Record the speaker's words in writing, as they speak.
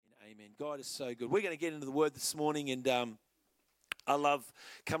Amen. God is so good. We're going to get into the Word this morning, and I love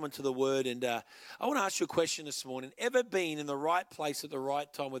coming to the Word. And I want to ask you a question this morning. Ever been in the right place at the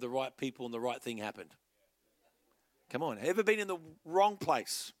right time with the right people and the right thing happened? Come on. Ever been in the wrong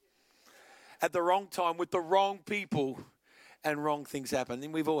place at the wrong time with the wrong people and wrong things happen?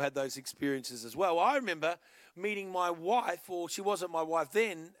 And we've all had those experiences as well. I remember meeting my wife, or she wasn't my wife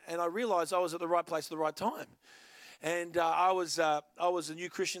then, and I realized I was at the right place at the right time. And I was a new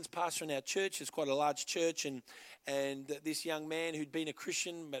Christians pastor in our church. It's quite a large church, and this young man who'd been a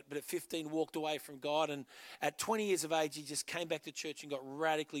Christian, but at 15 walked away from God, and at 20 years of age, he just came back to church and got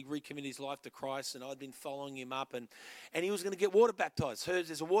radically recommitted his life to Christ. And I'd been following him up, and he was going to get water baptized. Heard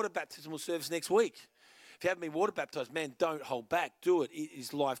there's a water baptismal service next week. If you haven't been water baptized, man, don't hold back. Do it. It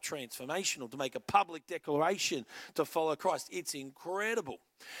is life transformational to make a public declaration to follow Christ. It's incredible.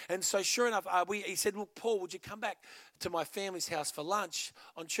 And so sure enough, he said, "Look, Paul, would you come back to my family's house for lunch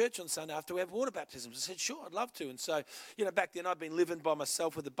on church on Sunday after we have water baptisms?" I said, "Sure, I'd love to." And so, back then I'd been living by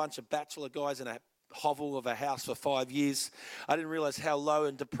myself with a bunch of bachelor guys in a hovel of a house for 5 years. I didn't realize how low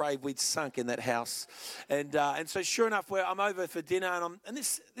and depraved we'd sunk in that house. And so sure enough, I'm over for dinner, and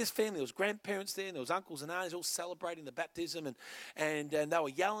this family, there was grandparents there, and there was uncles and aunties all celebrating the baptism, and they were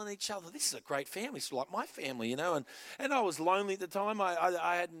yelling at each other. This is a great family. It's like my family, and I was lonely at the time.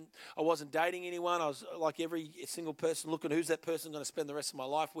 I wasn't dating anyone. I was like every single person looking, who's that person going to spend the rest of my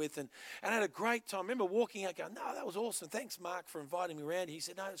life with? And I had a great time. I remember walking out going, "No, that was awesome. Thanks, Mark, for inviting me around." He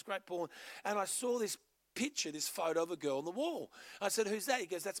said, "No, it's great, Paul." And I saw this picture, this photo of a girl on the wall. I said, "Who's that?" He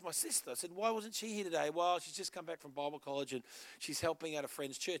goes, "That's my sister." I said, "Why wasn't she here today?" "Well, she's just come back from Bible college and she's helping out a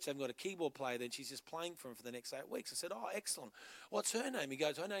friend's church. They've got a keyboard player then. She's just playing for him for the next 8 weeks." I said, "Oh, excellent. What's her name?" He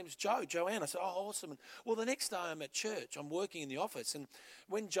goes, "Her name's Joanne." I said, "Oh, awesome." And, well, the next day I'm at church. I'm working in the office. And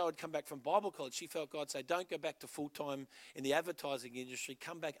when Jo had come back from Bible college, she felt God say, "Don't go back to full-time in the advertising industry.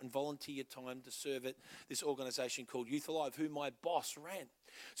 Come back and volunteer your time to serve at this organization called Youth Alive, who my boss ran."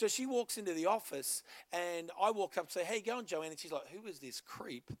 So she walks into the office, and I walk up and say, "Hey, you going, Joanne?" And she's like, "Who is this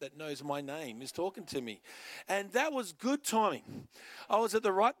creep that knows my name is talking to me?" And that was good timing. I was at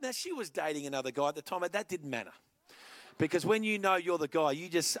the right. Now, she was dating another guy at the time, but that didn't matter. Because when you know you're the guy, you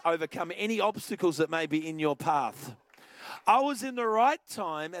just overcome any obstacles that may be in your path. I was in the right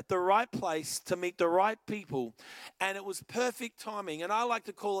time at the right place to meet the right people, and it was perfect timing. And I like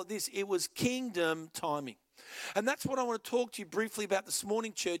to call it this: it was kingdom timing. And that's what I want to talk to you briefly about this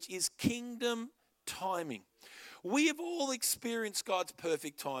morning, church, is kingdom timing. We have all experienced God's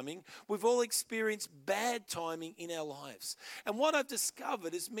perfect timing. We've all experienced bad timing in our lives. And what I've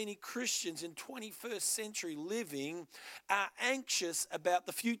discovered is many Christians in 21st century living are anxious about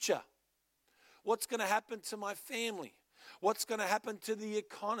the future. What's going to happen to my family? What's going to happen to the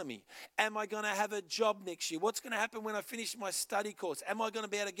economy? Am I going to have a job next year? What's going to happen when I finish my study course? Am I going to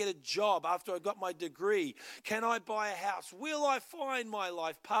be able to get a job after I got my degree? Can I buy a house? Will I find my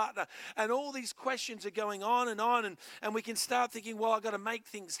life partner? And all these questions are going on, and we can start thinking, well, I've got to make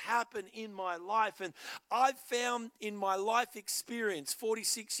things happen in my life. And I've found in my life experience,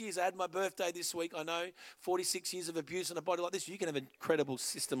 46 years, I had my birthday this week, I know, 46 years of abuse in a body like this. You can have an incredible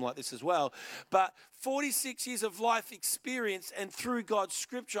system like this as well. But 46 years of life experience, and through God's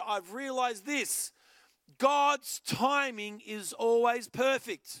scripture, I've realized this: God's timing is always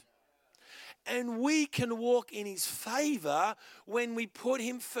perfect. And we can walk in his favor when we put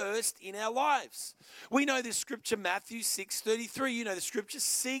him first in our lives. We know this scripture, Matthew 6:33. You know the scripture: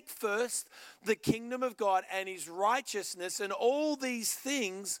 "Seek first the kingdom of God and his righteousness, and all these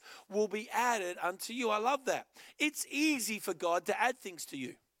things will be added unto you." I love that. It's easy for God to add things to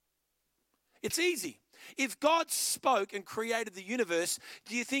you. It's easy. If God spoke and created the universe,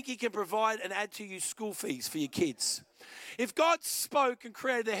 do you think he can provide and add to you school fees for your kids? If God spoke and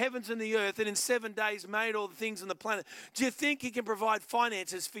created the heavens and the earth and in 7 days made all the things on the planet, do you think he can provide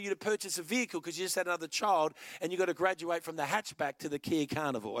finances for you to purchase a vehicle because you just had another child and you've got to graduate from the hatchback to the Kia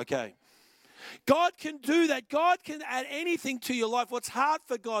Carnival? Okay. God can do that. God can add anything to your life. What's hard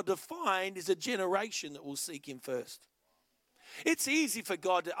for God to find is a generation that will seek him first. It's easy for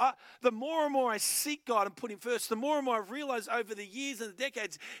God to, the more and more I seek God and put him first, the more and more I've realized over the years and the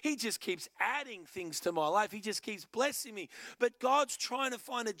decades, he just keeps adding things to my life. He just keeps blessing me. But God's trying to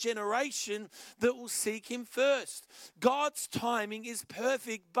find a generation that will seek him first. God's timing is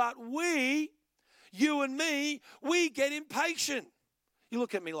perfect, but we, you and me, we get impatient. You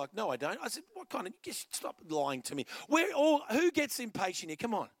look at me like, "No, I don't." I said, "What kind of, just stop lying to me." Who gets impatient here?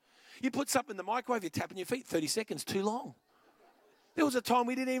 Come on. You put something in the microwave, you're tapping your feet, 30 seconds, too long. There was a time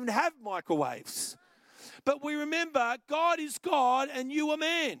we didn't even have microwaves. But we remember God is God and you are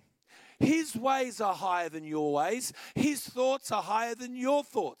man. His ways are higher than your ways. His thoughts are higher than your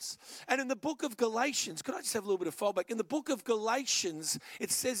thoughts. And in the book of Galatians, could I just have a little bit of fallback? In the book of Galatians,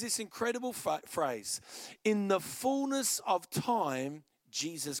 it says this incredible phrase, in the fullness of time,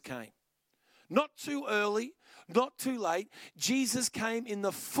 Jesus came. Not too early, not too late. Jesus came in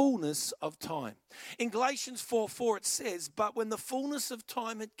the fullness of time. In Galatians 4:4 it says, but when the fullness of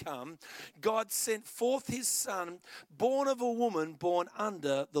time had come, God sent forth his Son, born of a woman, born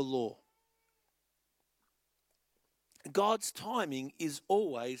under the law. God's timing is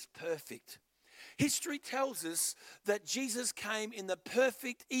always perfect. History tells us that Jesus came in the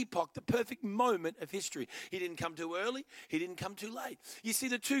perfect epoch, the perfect moment of history. He didn't come too early. He didn't come too late. You see,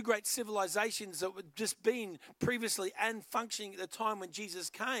 the two great civilizations that had just been previously and functioning at the time when Jesus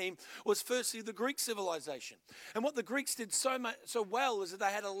came was firstly the Greek civilization. And what the Greeks did so well is that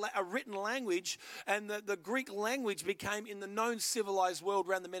they had a written language, and the Greek language became, in the known civilized world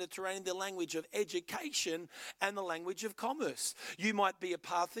around the Mediterranean, the language of education and the language of commerce. You might be a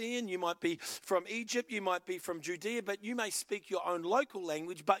Parthian, you might be from Egypt, you might be from Judea, but you may speak your own local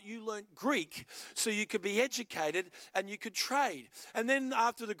language, but you learnt Greek so you could be educated and you could trade. And then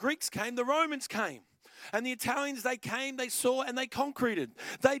after the Greeks came, the Romans came. And the Italians, they came, they saw, and they concreted.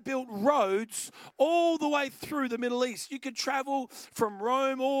 They built roads all the way through the Middle East. You could travel from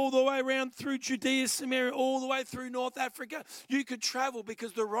Rome all the way around through Judea, Samaria, all the way through North Africa. You could travel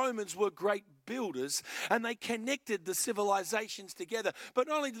because the Romans were great builders, and they connected the civilizations together. But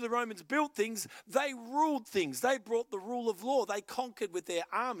not only did the Romans build things, they ruled things. They brought the rule of law. They conquered with their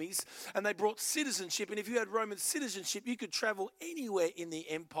armies, and they brought citizenship. And if you had Roman citizenship, you could travel anywhere in the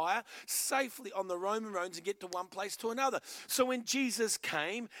empire safely on the Roman roads and get to one place to another. So when Jesus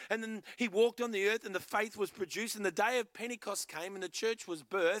came, and then he walked on the earth, and the faith was produced, and the day of Pentecost came, and the church was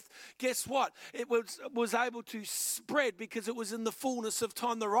birthed, guess what? It was able to spread because it was in the fullness of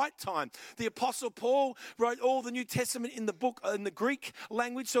time, the right time. The Apostle Paul wrote all the New Testament in the Greek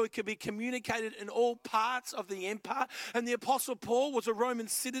language so it could be communicated in all parts of the empire. And the Apostle Paul was a Roman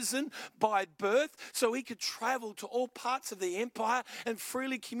citizen by birth, so he could travel to all parts of the empire and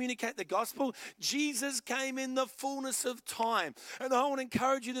freely communicate the gospel. Jesus came in the fullness of time. And I want to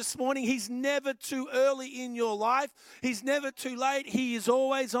encourage you this morning, he's never too early in your life. He's never too late. He is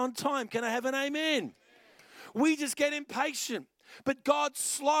always on time. Can I have an amen? We just get impatient. But God's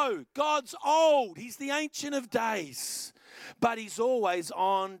slow. God's old. He's the Ancient of Days. But he's always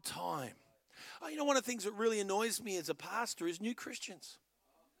on time. Oh, you know, one of the things that really annoys me as a pastor is new Christians.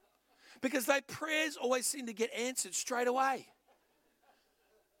 Because their prayers always seem to get answered straight away.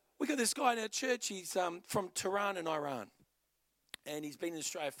 We got this guy in our church. He's from Tehran in Iran. And he's been in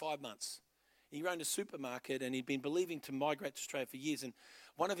Australia 5 months. He owned a supermarket, and he'd been believing to migrate to Australia for years. And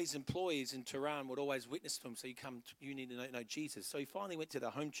one of his employees in Tehran would always witness to him, so you need to know Jesus. So he finally went to the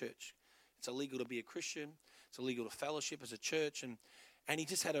home church. It's illegal to be a Christian. It's illegal to fellowship as a church. And he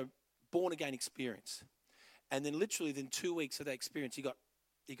just had a born-again experience. And then literally within 2 weeks of that experience, he got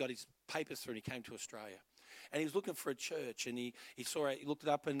his papers through, and he came to Australia. And he was looking for a church, and he looked it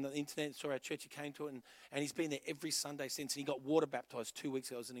up on the internet, saw our church, he came to it, and he's been there every Sunday since, and he got water baptized 2 weeks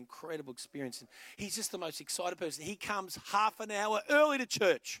ago. It was an incredible experience, and he's just the most excited person. He comes half an hour early to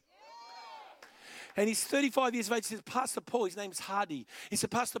church. And he's 35 years of age. He says, Pastor Paul, his name's Hardy. He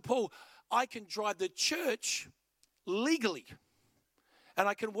said, Pastor Paul, I can drive the church legally, and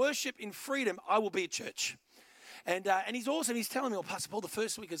I can worship in freedom. I will be a church. And he's awesome. He's telling me, well, Pastor Paul, the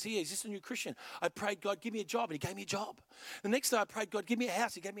first week I was here, he's just a new Christian. I prayed, God, give me a job, and he gave me a job. The next day I prayed, God, give me a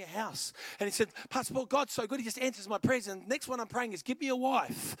house. He gave me a house. And he said, Pastor Paul, God's so good, he just answers my prayers. And the next one I'm praying is, give me a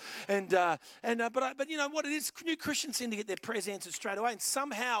wife. But you know what it is? New Christians seem to get their prayers answered straight away. And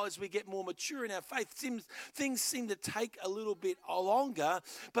somehow, as we get more mature in our faith, things seem to take a little bit longer.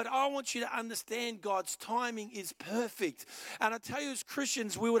 But I want you to understand God's timing is perfect. And I tell you, as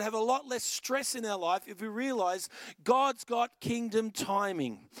Christians, we would have a lot less stress in our life if we realize God's got kingdom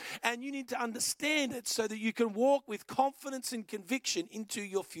timing, and you need to understand it so that you can walk with confidence and conviction into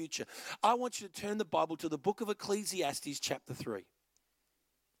your future. I want you to turn the Bible to the book of Ecclesiastes chapter 3.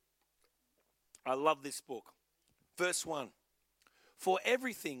 I love this book. Verse 1. For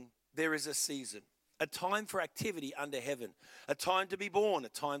everything there is a season, a time for activity under heaven, a time to be born, a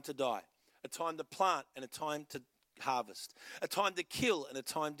time to die, a time to plant and a time to harvest, a time to kill and a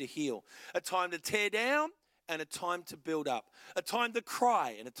time to heal, a time to tear down and a time to build up, a time to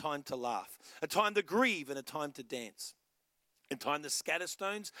cry and a time to laugh, a time to grieve and a time to dance, a time to scatter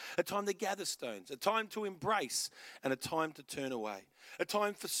stones, a time to gather stones, a time to embrace and a time to turn away, a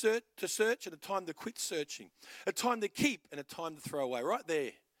time to search and a time to quit searching, a time to keep and a time to throw away. Right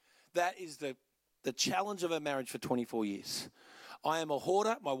there, that is the challenge of a marriage for 24 years. I am a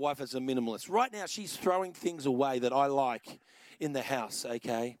hoarder. My wife is a minimalist. Right now, she's throwing things away that I like in the house,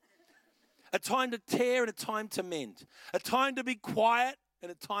 okay? A time to tear and a time to mend. A time to be quiet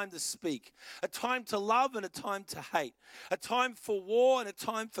and a time to speak. A time to love and a time to hate. A time for war and a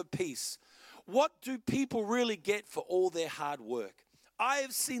time for peace. What do people really get for all their hard work? I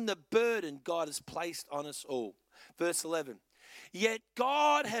have seen the burden God has placed on us all. Verse 11. Yet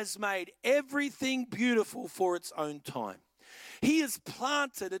God has made everything beautiful for its own time. He has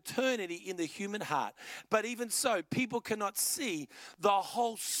planted eternity in the human heart. But even so, people cannot see the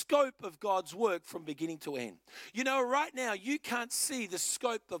whole scope of God's work from beginning to end. You know, right now, you can't see the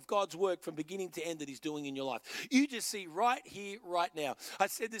scope of God's work from beginning to end that He's doing in your life. You just see right here, right now. I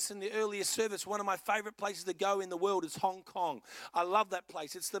said this in the earlier service. One of my favorite places to go in the world is Hong Kong. I love that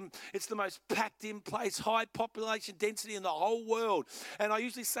place. It's the most packed in place, high population density in the whole world. And I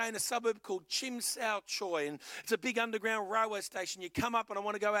usually say in a suburb called Chim Sao Choi, and it's a big underground railway station. You come up and I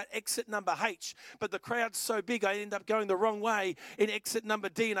want to go out exit number H, but the crowd's so big I end up going the wrong way in exit number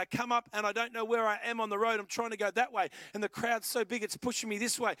D, and I come up and I don't know where I am on the road. I'm trying to go that way and the crowd's so big it's pushing me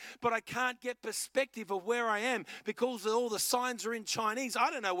this way, but I can't get perspective of where I am because all the signs are in Chinese.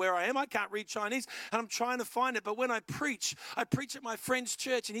 I don't know where I am. I can't read Chinese and I'm trying to find it. But when I preach at my friend's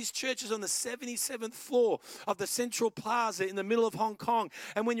church, and his church is on the 77th floor of the Central Plaza in the middle of Hong Kong.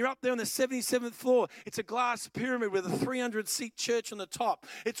 And when you're up there on the 77th floor, it's a glass pyramid with a 300-seat church on the top.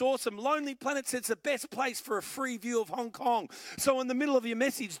 It's awesome. Lonely Planet says it's the best place for a free view of Hong Kong. So in the middle of your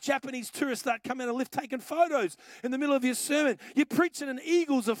message, Japanese tourists start coming out of lift taking photos. In the middle of your sermon, you're preaching and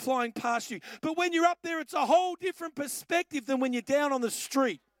eagles are flying past you. But when you're up there, it's a whole different perspective than when you're down on the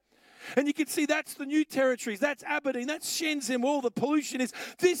street. And you can see that's the new territories. That's Aberdeen. That's Shenzhen, where all the pollution is.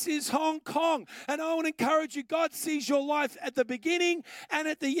 This is Hong Kong. And I want to encourage you, God sees your life at the beginning and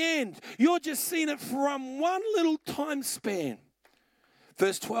at the end. You're just seeing it from one little time span.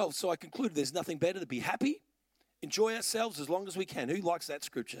 Verse 12, so I conclude there's nothing better to be happy, enjoy ourselves as long as we can. Who likes that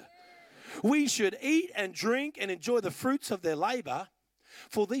scripture? We should eat and drink and enjoy the fruits of their labor,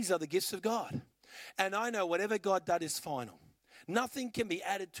 for these are the gifts of God. And I know whatever God does is final. Nothing can be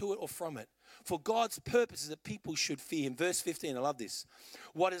added to it or from it. For God's purpose is that people should fear Him. Verse 15, I love this.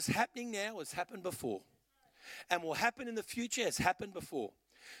 What is happening now has happened before, and will happen in the future has happened before.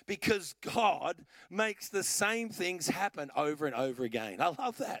 Because God makes the same things happen over and over again. I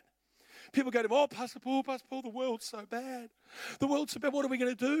love that. People go to me, oh, Pastor Paul, the world's so bad. The world's so bad, what are we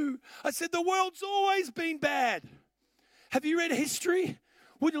going to do? I said, the world's always been bad. Have you read history?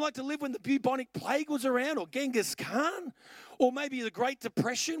 Would you like to live when the bubonic plague was around, or Genghis Khan? Or maybe the Great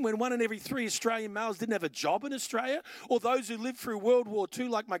Depression, when 1 in every 3 Australian males didn't have a job in Australia? Or those who lived through World War II,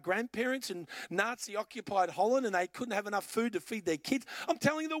 like my grandparents in Nazi-occupied Holland, and they couldn't have enough food to feed their kids? I'm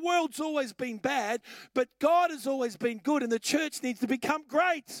telling you, the world's always been bad, but God has always been good, and the church needs to become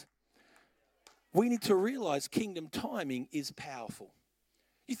great. We need to realize kingdom timing is powerful.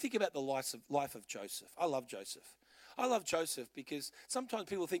 You think about the life of Joseph. I love Joseph. I love Joseph because sometimes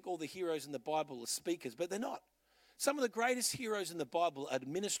people think all the heroes in the Bible are speakers, but they're not. Some of the greatest heroes in the Bible are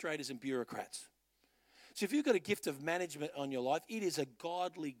administrators and bureaucrats. So if you've got a gift of management on your life, it is a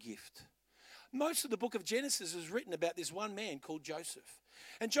godly gift. Most of the book of Genesis is written about this one man called Joseph.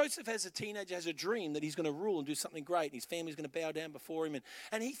 And Joseph, as a teenager, has a dream that he's going to rule and do something great, and his family's going to bow down before him.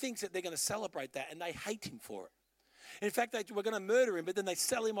 And he thinks that they're going to celebrate that, and they hate him for it. In fact, they were going to murder him, but then they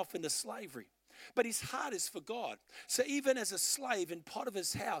sell him off into slavery. But his heart is for God. So even as a slave in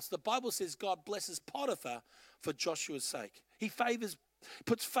Potiphar's house, the Bible says God blesses Potiphar for Joshua's sake. He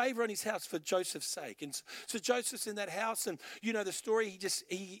puts favor on his house for Joseph's sake. And so Joseph's in that house, and you know the story,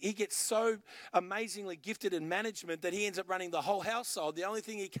 he gets so amazingly gifted in management that he ends up running the whole household. The only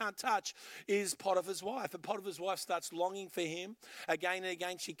thing he can't touch is Potiphar's wife. And Potiphar's wife starts longing for him. Again and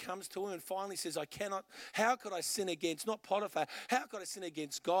again she comes to him and finally says, how could I sin against, not Potiphar, how could I sin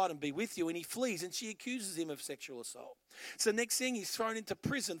against God and be with you? And he flees, and she accuses him of sexual assault. So next thing, he's thrown into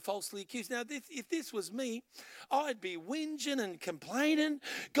prison, falsely accused. Now, if this was me, I'd be whinging and complaining.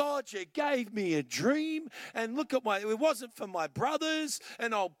 God, you gave me a dream, and look at it wasn't for my brothers,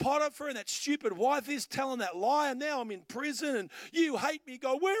 and old Potiphar and that stupid wife is telling that lie, and now I'm in prison, and you hate me.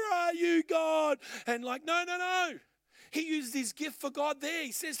 God, where are you, God? And like, no. He used his gift for God there.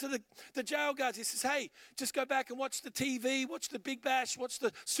 He says to the jail guards, he says, hey, just go back and watch the TV, watch the Big Bash, watch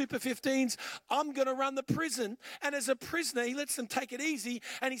the Super 15s. I'm going to run the prison. And as a prisoner, he lets them take it easy,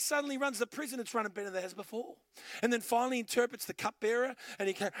 and he suddenly runs the prison. It's running better than it has before. And then finally interprets the cupbearer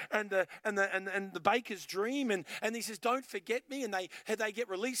and the baker's dream, and he says, don't forget me. And they get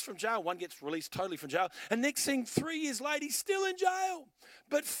released from jail. One gets released totally from jail. And next thing, 3 years later, he's still in jail.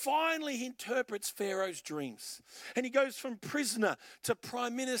 But finally he interprets Pharaoh's dreams. And he goes goes from prisoner to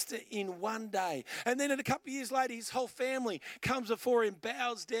prime minister in one day. And then a couple of years later, his whole family comes before him,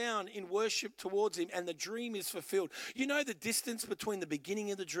 bows down in worship towards him, and the dream is fulfilled. You know, the distance between the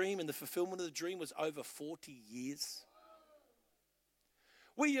beginning of the dream and the fulfillment of the dream was over 40 years.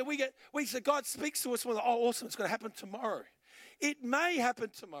 So God speaks to us, we're like, oh, awesome, it's going to happen tomorrow. It may happen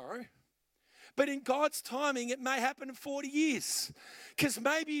tomorrow, but in God's timing, it may happen in 40 years. Because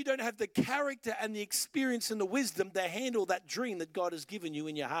maybe you don't have the character and the experience and the wisdom to handle that dream that God has given you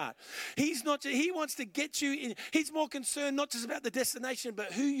in your heart. He wants to get you in. He's more concerned not just about the destination,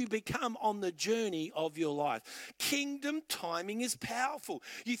 but who you become on the journey of your life. Kingdom timing is powerful.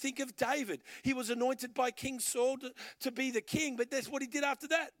 You think of David. He was anointed by King Saul to be the king, but that's what he did after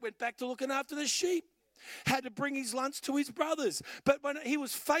that. Went back to looking after the sheep. Had to bring his lunch to his brothers. But when he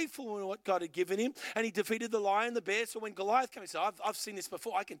was faithful in what God had given him, and he defeated the lion, the bear. So when Goliath came, he said, I've seen this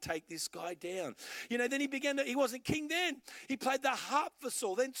before. I can take this guy down. Then he wasn't king then. He played the harp for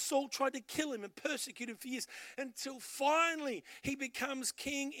Saul. Then Saul tried to kill him and persecute him for years until finally he becomes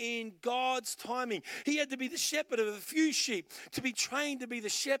king in God's timing. He had to be the shepherd of a few sheep to be trained to be the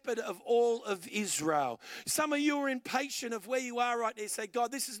shepherd of all of Israel. Some of you are impatient of where you are right now. You say,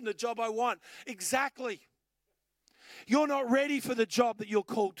 God, this isn't the job I want. Exactly. You're not ready for the job that you're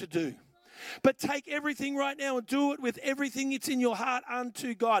called to do. But take everything right now and do it with everything that's in your heart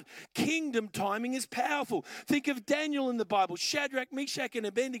unto God. Kingdom timing is powerful. Think of Daniel in the Bible, Shadrach, Meshach, and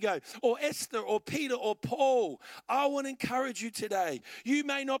Abednego, or Esther, or Peter, or Paul. I want to encourage you today. You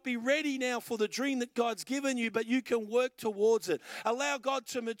may not be ready now for the dream that God's given you, but you can work towards it. Allow God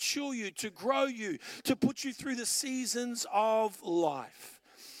to mature you, to grow you, to put you through the seasons of life.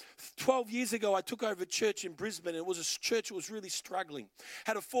 12 years ago, I took over a church in Brisbane, and it was a church that was really struggling.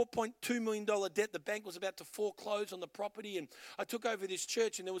 Had a $4.2 million debt. The bank was about to foreclose on the property, and I took over this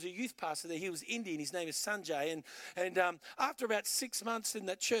church, and there was a youth pastor there. He was Indian. His name is Sanjay, and after about 6 months in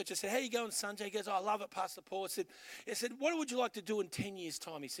that church, I said, how you going, Sanjay? He goes, oh, I love it, Pastor Paul. I said, what would you like to do in 10 years'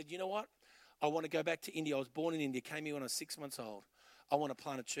 time? He said, you know what? I want to go back to India. I was born in India, came here when I was 6 months old. I want to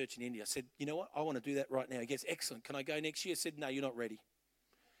plant a church in India. I said, you know what? I want to do that right now. He goes, excellent. Can I go next year? I said, no, you're not ready.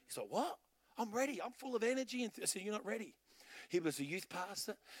 He's like, what? I'm ready. I'm full of energy. And I said, you're not ready. He was a youth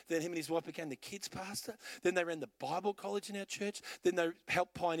pastor. Then him and his wife became the kids pastor. Then they ran the Bible college in our church. Then they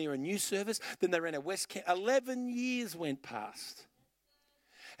helped pioneer a new service. Then they ran a West Camp. 11 years went past.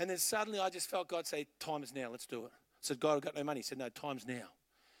 And then suddenly I just felt God say, time is now. Let's do it. I said, God, I've got no money. He said, no, time's now.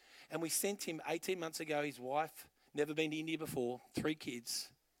 And we sent him 18 months ago, his wife, never been to India before, 3 kids,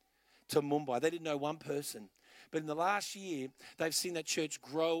 to Mumbai. They didn't know one person. But in the last year, they've seen that church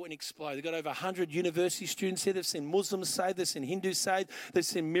grow and explode. They've got over 100 university students here. They've seen Muslims saved. They've seen Hindus saved. They've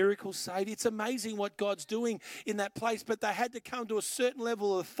seen miracles saved. It's amazing what God's doing in that place. But they had to come to a certain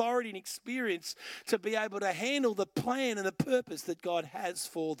level of authority and experience to be able to handle the plan and the purpose that God has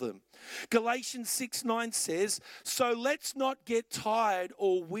for them. Galatians 6:9 says, so let's not get tired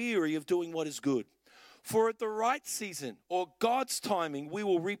or weary of doing what is good. For at the right season or God's timing, we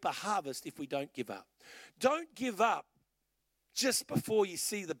will reap a harvest if we don't give up. Don't give up just before you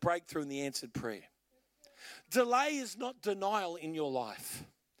see the breakthrough and the answered prayer. Delay is not denial in your life.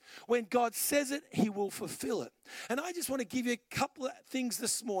 When God says it, he will fulfill it. And I just want to give you a couple of things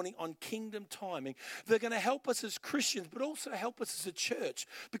this morning on kingdom timing. They're going to help us as Christians, but also help us as a church,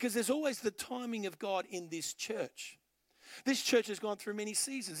 because there's always the timing of God in this church. This church has gone through many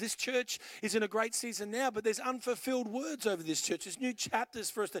seasons. This church is in a great season now, but there's unfulfilled words over this church. There's new chapters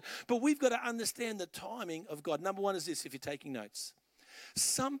for us. But we've got to understand the timing of God. Number one is this, if you're taking notes.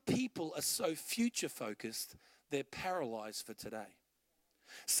 Some people are so future-focused, they're paralyzed for today.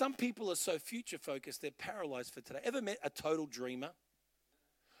 Some people are so future-focused, they're paralyzed for today. Ever met a total dreamer?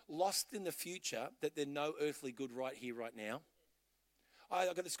 Lost in the future, that they're no earthly good right here, right now.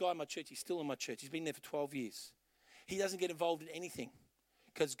 I've got this guy in my church. He's still in my church. He's been there for 12 years. He doesn't get involved in anything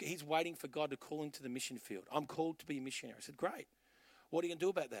because he's waiting for God to call him to the mission field. I'm called to be a missionary. I said, great. What are you going to do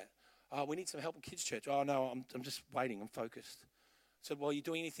about that? We need some help in kids' church. Oh, no, I'm just waiting. I'm focused. I said, well, are you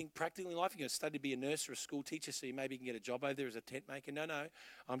doing anything practical in life? You're going to study to be a nurse or a school teacher so you maybe can get a job over there as a tent maker? No,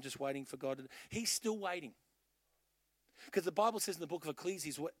 I'm just waiting for God. He's still waiting. Because the Bible says in the book of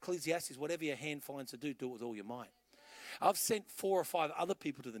Ecclesiastes, whatever your hand finds to do, do it with all your might. I've sent 4 or 5 other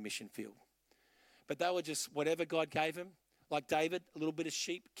people to the mission field. But they were just whatever God gave him. Like David, a little bit of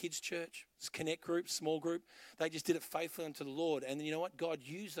sheep, kids' church, connect group, small group. They just did it faithfully unto the Lord. And you know what? God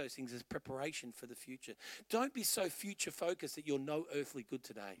used those things as preparation for the future. Don't be so future-focused that you're no earthly good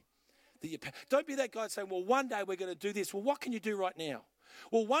today. Don't be that guy saying, well, one day we're going to do this. Well, what can you do right now?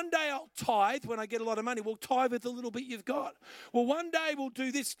 Well, one day I'll tithe when I get a lot of money. Well, tithe with the little bit you've got. Well, one day we'll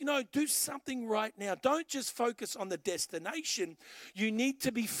do this. Do something right now. Don't just focus on the destination. You need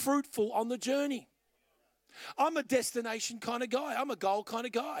to be fruitful on the journey. I'm a destination kind of guy. I'm a goal kind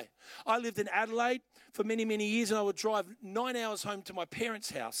of guy. I lived in Adelaide for many, many years, and I would drive 9 hours home to my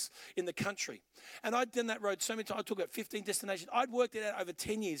parents' house in the country. And I'd done that road so many times. I took about 15 destinations. I'd worked it out over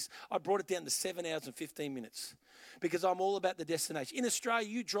 10 years. I brought it down to 7 hours and 15 minutes because I'm all about the destination. In Australia,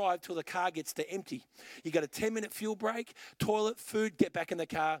 you drive till the car gets to empty. You got a 10-minute fuel break, toilet, food, get back in the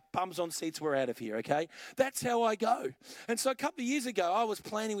car, bums on seats, we're out of here, okay? That's how I go. And so a couple of years ago, I was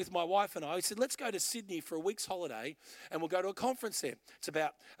planning with my wife and I said, let's go to Sydney for a week's holiday and we'll go to a conference there. It's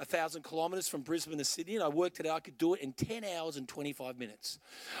about 1,000 kilometres from Brisbane to Sydney, and I worked it out. I could do it in 10 hours and 25 minutes.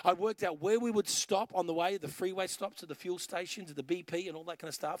 I worked out where we would stop on the way, the freeway stops, to the fuel stations, to the BP and all that kind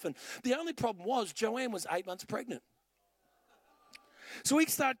of stuff. And the only problem was Joanne was 8 months pregnant. So we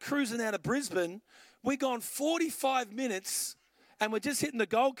start cruising out of Brisbane. We're gone 45 minutes and we're just hitting the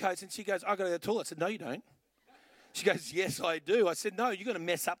Gold Coast, and she goes, I've got to go to the toilet. I said, no, you don't. She goes, yes, I do. I said, no, you're going to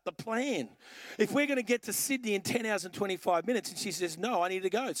mess up the plan. If we're going to get to Sydney in 10 hours and 25 minutes, and she says, no, I need to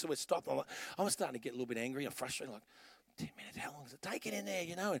go. So we stopped. I'm starting to get a little bit angry and frustrated, like, 10 minutes, how long does it take it in there,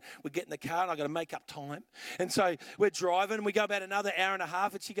 And we get in the car, and I've got to make up time. And so we're driving, and we go about another hour and a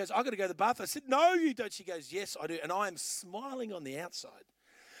half, and she goes, I've got to go to the bathroom. I said, no, you don't. She goes, yes, I do. And I am smiling on the outside,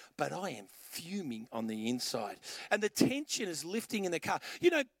 but I am fuming on the inside. And the tension is lifting in the car.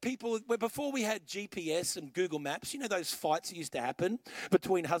 People, before we had GPS and Google Maps, those fights that used to happen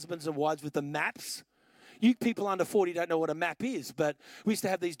between husbands and wives with the maps? You people under 40 don't know what a map is, but we used to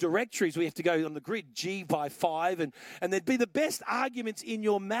have these directories. We have to go on the grid, G by 5, and there'd be the best arguments in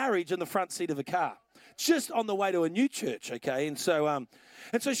your marriage on the front seat of a car, just on the way to a new church, okay? And so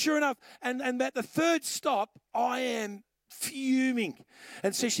sure enough, and at the third stop, I am fuming.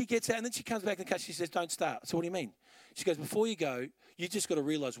 And so she gets out, and then she comes back in the car. She says, don't start. So what do you mean? She goes, before you go, you just got to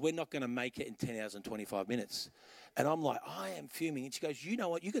realize we're not going to make it in 10 hours and 25 minutes. And I'm like, I am fuming. And she goes, you know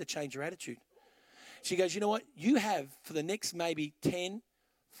what? You got to change your attitude. She goes, you know what? You have, for the next maybe 10,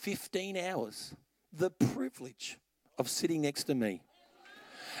 15 hours, the privilege of sitting next to me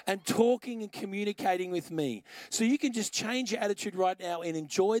and talking and communicating with me. So you can just change your attitude right now and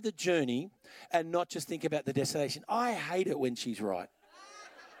enjoy the journey and not just think about the destination. I hate it when she's right.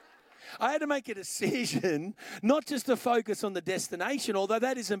 I had to make a decision not just to focus on the destination, although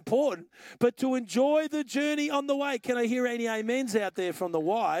that is important, but to enjoy the journey on the way. Can I hear any amens out there from the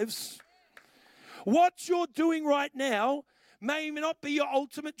wives? What you're doing right now may not be your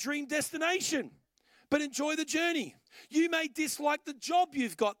ultimate dream destination, but enjoy the journey. You may dislike the job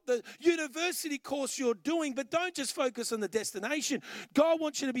you've got, the university course you're doing, but don't just focus on the destination. God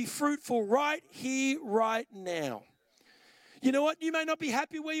wants you to be fruitful right here, right now. You know what? You may not be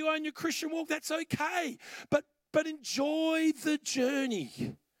happy where you are in your Christian walk. That's okay. But enjoy the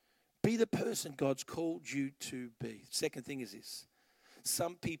journey. Be the person God's called you to be. Second thing is this.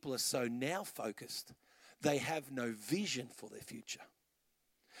 Some people are so now focused, they have no vision for their future.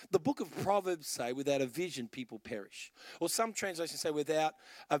 The book of Proverbs say, without a vision, people perish. Or some translations say, without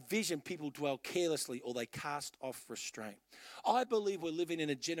a vision, people dwell carelessly or they cast off restraint. I believe we're living in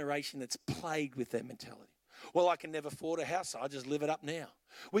a generation that's plagued with that mentality. Well, I can never afford a house, so I just live it up now.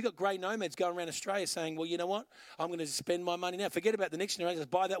 We got grey nomads going around Australia saying, well, you know what? I'm going to spend my money now. Forget about the next generation.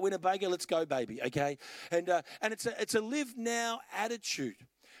 Let's buy that Winnebago. Let's go, baby, okay? And it's a live now attitude.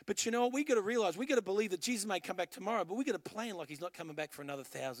 But you know what? We got to realize, we got to believe that Jesus may come back tomorrow, but we got to plan like he's not coming back for another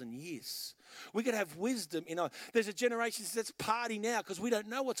 1,000 years. We got to have wisdom. There's a generation that says, let's party now because we don't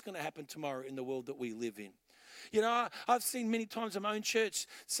know what's going to happen tomorrow in the world that we live in. I've seen many times in my own church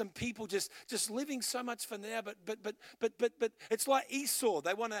some people just living so much for now, but it's like Esau.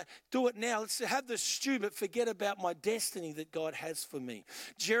 They want to do it now. Let's have the stew, but forget about my destiny that God has for me.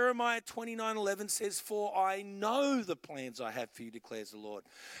 Jeremiah 29:11 says, "For I know the plans I have for you, declares the Lord.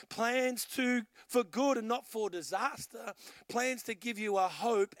 Plans for good and not for disaster. Plans to give you a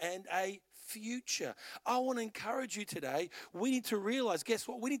hope and a future." I want to encourage you today. We need to realize, guess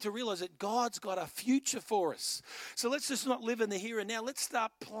what? We need to realize that God's got a future for us. So let's just not live in the here and now. Let's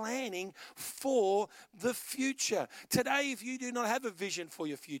start planning for the future. Today, if you do not have a vision for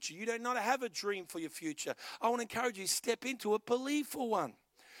your future, you do not have a dream for your future, I want to encourage you to step into it, believe for one.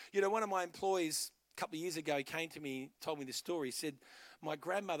 One of my employees a couple of years ago came to me, told me this story. He said, my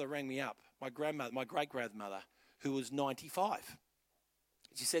grandmother rang me up, my great-grandmother, who was 95.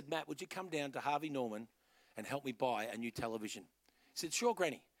 She said, Matt, would you come down to Harvey Norman and help me buy a new television? He said, sure,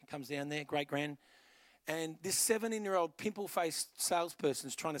 Granny. Comes down there, great-gran. And this 17-year-old pimple-faced salesperson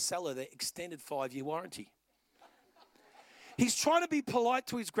is trying to sell her the extended 5-year warranty. He's trying to be polite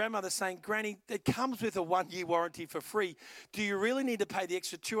to his grandmother, saying, Granny, it comes with a 1-year warranty for free. Do you really need to pay the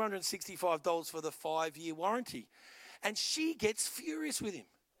extra $265 for the 5-year warranty? And she gets furious with him.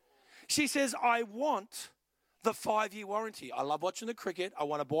 She says, I want the 5-year warranty. I love watching the cricket. I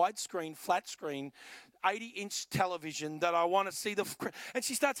want a wide screen, flat screen, 80-inch television that I want to see. And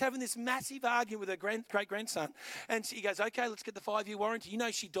she starts having this massive argument with her great-grandson. And he goes, okay, let's get the 5-year warranty. You know,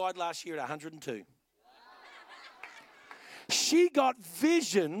 she died last year at 102. She got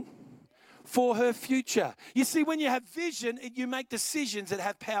vision for her future. You see, when you have vision, you make decisions that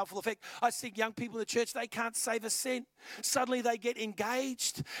have powerful effect. I see young people in the church, they can't save a cent. Suddenly they get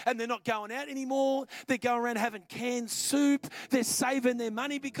engaged and they're not going out anymore. They're going around having canned soup. They're saving their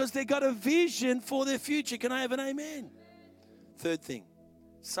money because they've got a vision for their future. Can I have an amen? Third thing,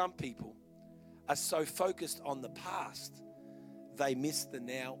 some people are so focused on the past, they miss the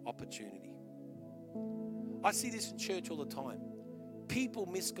now opportunity. I see this in church all the time. People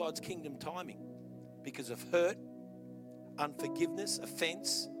miss God's kingdom timing because of hurt, unforgiveness,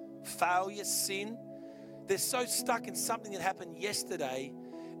 offense, failure, sin. They're so stuck in something that happened yesterday,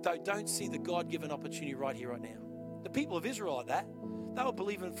 they don't see the God-given opportunity right here, right now. The people of Israel like that. They were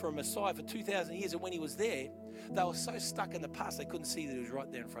believing for a Messiah for 2,000 years, and when he was there, they were so stuck in the past, they couldn't see that he was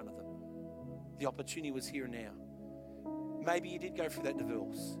right there in front of them. The opportunity was here and now. Maybe you did go through that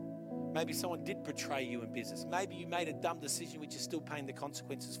divorce. Maybe someone did betray you in business. Maybe you made a dumb decision which you're still paying the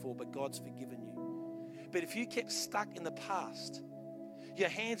consequences for, but God's forgiven you. But if you kept stuck in the past, your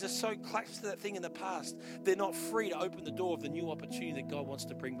hands are so clasped to that thing in the past, they're not free to open the door of the new opportunity that God wants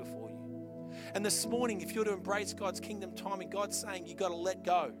to bring before you. And this morning, if you're to embrace God's kingdom timing, God's saying you've got to let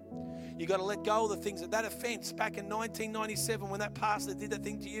go. You've got to let go of the things that offense back in 1997 when that pastor did that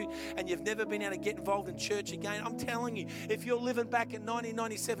thing to you and you've never been able to get involved in church again. I'm telling you, if you're living back in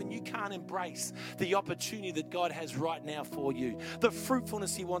 1997, you can't embrace the opportunity that God has right now for you. The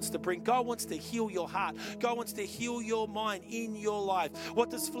fruitfulness he wants to bring. God wants to heal your heart. God wants to heal your mind in your life. What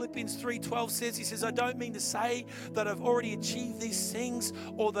does Philippians 3:12 says? He says, I don't mean to say that I've already achieved these things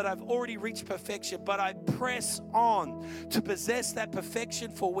or that I've already reached perfection, but I press on to possess that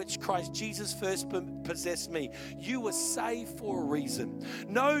perfection for which Christ Jesus first possessed me. You were saved for a reason.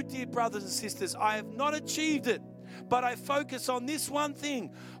 No, dear brothers and sisters, I have not achieved it, but I focus on this one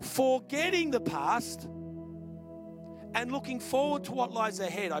thing, forgetting the past and looking forward to what lies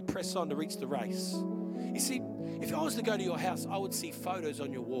ahead. I press on to reach the race. You see, if I was to go to your house, I would see photos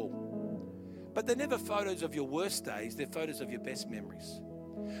on your wall. But they're never photos of your worst days, they're photos of your best memories.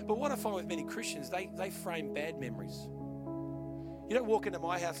 But what I find with many Christians, they frame bad memories. You don't walk into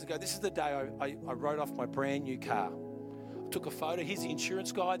my house and go, this is the day I wrote off my brand new car. I took a photo. Here's the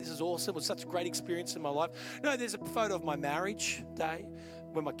insurance guy. This is awesome. It was such a great experience in my life. No, there's a photo of my marriage day,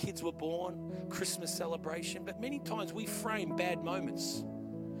 when my kids were born, Christmas celebration. But many times we frame bad moments.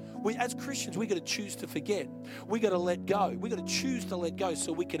 As Christians, we got to choose to forget. We got to let go. We got to choose to let go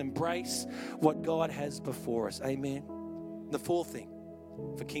so we can embrace what God has before us. Amen. The fourth thing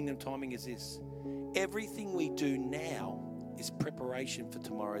for kingdom timing is this. Everything we do now is preparation for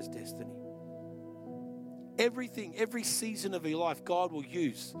tomorrow's destiny. Everything, every season of your life, God will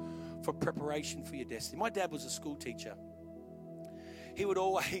use for preparation for your destiny. My dad was a school teacher. He would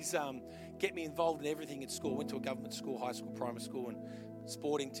always get me involved in everything at school. Went to a government school, high school, primary school, and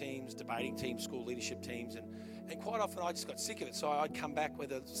sporting teams, debating teams, school leadership teams, and quite often I just got sick of it. So I'd come back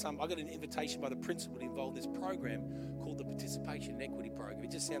with I got an invitation by the principal to involve in this program called the Participation and Equity Program.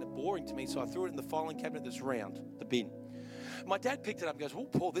 It just sounded boring to me, so I threw it in the filing cabinet that's round the bin. My dad picked it up and goes, well,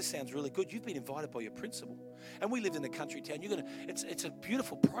 Paul, this sounds really good. You've been invited by your principal. And we lived in a country town. It's a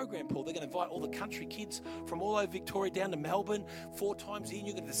beautiful program, Paul. They're going to invite all the country kids from all over Victoria down to Melbourne 4 times a year.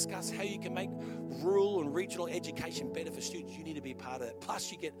 You're going to discuss how you can make rural and regional education better for students. You need to be a part of it.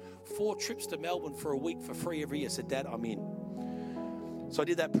 Plus, you get 4 trips to Melbourne for a week for free every year. I said, Dad, I'm in. So I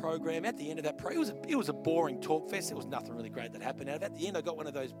did that program. At the end of that program, it was a boring talk fest. There was nothing really great that happened out of it. At the end, I got one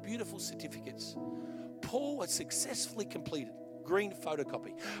of those beautiful certificates. Paul has successfully completed, green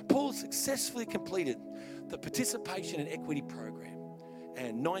photocopy. Paul successfully completed the Participation and Equity Program.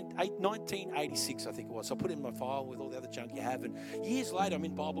 And 1986, I think it was. So I put it in my file with all the other junk you have. And years later, I'm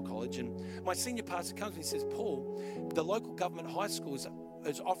in Bible college, and my senior pastor comes to me and says, Paul, the local government high school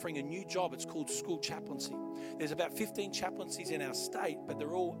is offering a new job. It's called school chaplaincy. There's about 15 chaplaincies in our state, but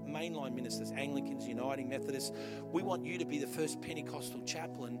they're all mainline ministers, Anglicans, Uniting, Methodists. We want you to be the first Pentecostal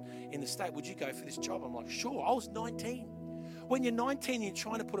chaplain in the state. Would you go for this job? I'm like, sure. I was 19. When you're 19, you're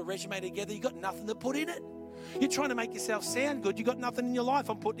trying to put a resume together. You've got nothing to put in it. You're trying to make yourself sound good. You've got nothing in your life.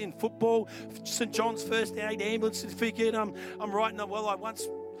 I'm putting in football, St. John's first aid ambulance certificate. I'm writing, well, I once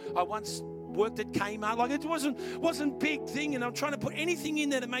worked at Kmart. Like, it wasn't big thing, and I'm trying to put anything in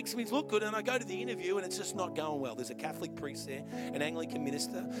there that makes me look good, and I go to the interview, and it's just not going well. There's a Catholic priest there, an Anglican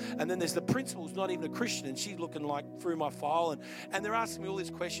minister, and then there's the principal who's not even a Christian, and she's looking like through my file, and they're asking me all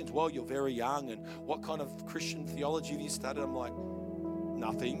these questions. Well, you're very young, and what kind of Christian theology have you studied? I'm like,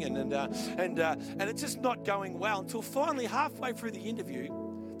 nothing, and it's just not going well until finally halfway through the interview,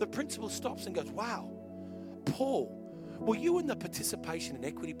 the principal stops and goes, wow, Paul, were you in the participation and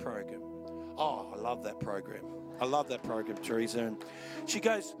equity program? Oh, I love that program. I love that program, Teresa. And she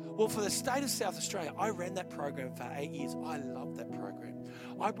goes, well, for the state of South Australia, I ran that program for 8 years. I love that program.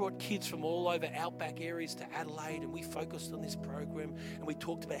 I brought kids from all over outback areas to Adelaide, and we focused on this program, and we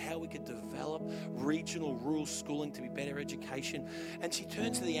talked about how we could develop regional rural schooling to be better education. And she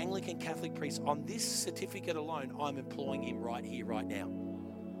turns to the Anglican Catholic priest. On this certificate alone, I'm employing him right here, right now.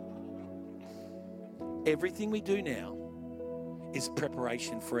 Everything we do now is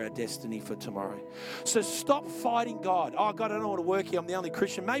preparation for our destiny for tomorrow. So stop fighting God. Oh, God, I don't want to work here. I'm the only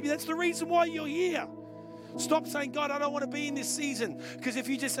Christian. Maybe that's the reason why you're here. Stop saying, God, I don't want to be in this season. Because if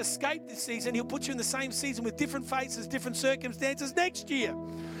you just escape this season, he'll put you in the same season with different faces, different circumstances next year.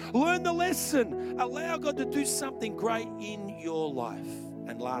 Learn the lesson. Allow God to do something great in your life.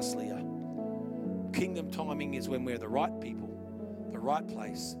 And lastly, kingdom timing is when we're the right people, the right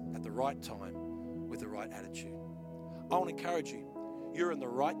place, at the right time, with the right attitude. I want to encourage you. You're in the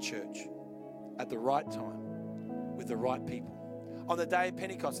right church at the right time with the right people. On the day of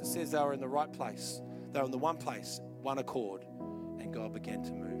Pentecost, it says they were in the right place. They were in the one place, one accord, and God began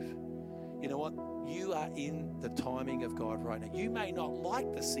to move. You know what? You are in the timing of God right now. You may not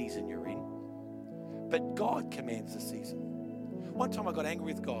like the season you're in, but God commands the season. One time I got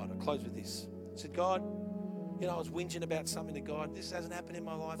angry with God. I close with this. I said, God, I was whinging about something to God. This hasn't happened in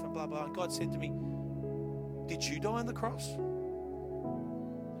my life, and blah, blah. And God said to me, did you die on the cross?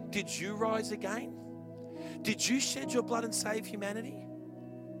 Did you rise again? Did you shed your blood and save humanity?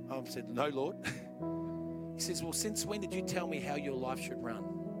 I said, no, Lord. He says, well, since when did you tell me how your life should run?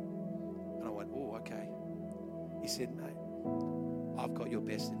 And I went, oh, okay. He said, mate, I've got your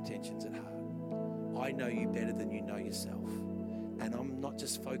best intentions at heart. I know you better than you know yourself. And I'm not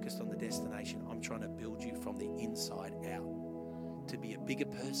just focused on the destination. I'm trying to build you from the inside out to be a bigger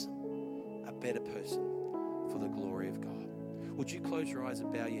person, a better person for the glory of God. Would you close your eyes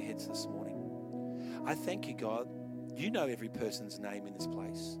and bow your heads this morning? I thank you, God. You know every person's name in this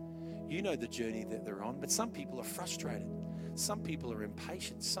place. You know the journey that they're on, but some people are frustrated. Some people are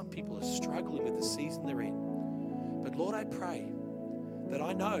impatient. Some people are struggling with the season they're in. But Lord, I pray that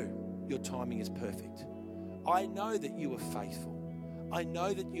I know your timing is perfect. I know that you are faithful. I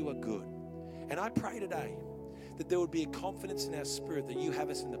know that you are good. And I pray today that there would be a confidence in our spirit that you have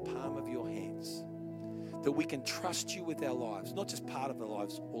us in the palm of your hands, that we can trust you with our lives, not just part of our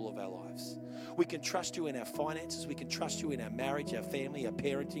lives, all of our lives. We can trust you in our finances. We can trust you in our marriage, our family, our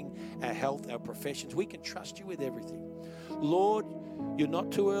parenting, our health, our professions. We can trust you with everything. Lord, you're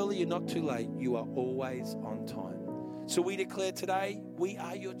not too early, you're not too late. You are always on time. So we declare today, we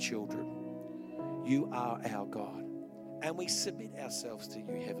are your children. You are our God. And we submit ourselves to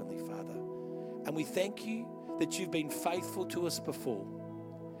you, Heavenly Father. And we thank you that you've been faithful to us before.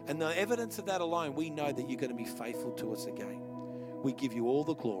 And the evidence of that alone, we know that you're going to be faithful to us again. We give you all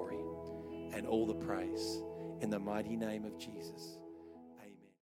the glory and all the praise in the mighty name of Jesus.